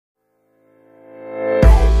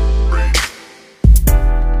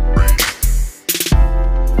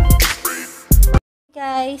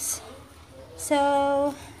guys!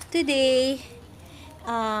 So, today,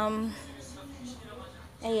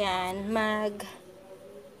 ayan,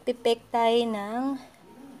 mag-pipick tayo ng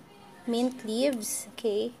mint leaves,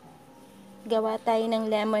 okay? Gawa tayo ng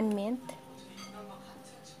lemon mint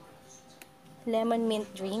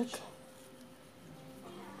drink.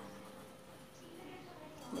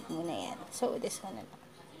 Wait muna yan. So, this one na lang.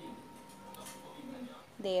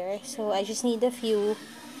 There. So, I just need a few.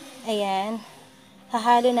 Ayan.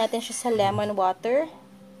 Hahalo natin siya sa lemon water.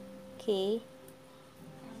 Okay.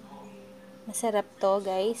 Masarap to,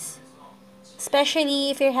 guys.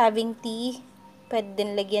 Especially if you're having tea. Pwede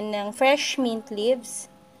din lagyan ng fresh mint leaves.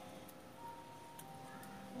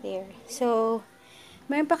 There. So,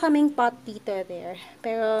 meron pa kaming pot dito there.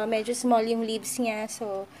 Pero, medyo small yung leaves niya.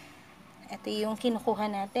 So, ito yung kinukuha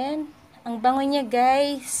natin. Ang bango niya,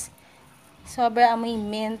 guys. Sobra amoy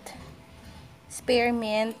mint.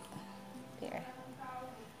 Spearmint. There.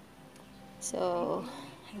 So,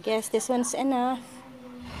 I guess this one's enough.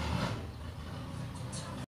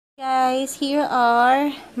 Guys, here are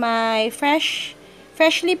my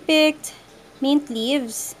freshly picked mint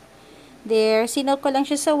leaves. There, sinok ko lang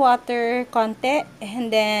siya sa water, konti. And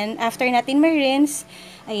then, after natin ma-rinse,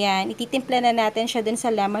 ayan, ititimpla na natin siya dun sa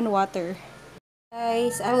lemon water.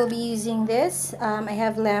 Guys, I will be using this. I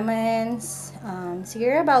have lemons.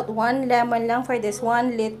 Siguro about 1 lemon lang for this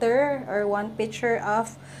 1 liter or 1 pitcher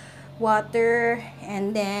of water.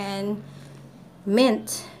 And then,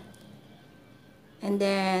 mint. And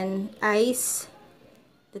then, ice.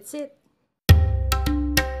 That's it.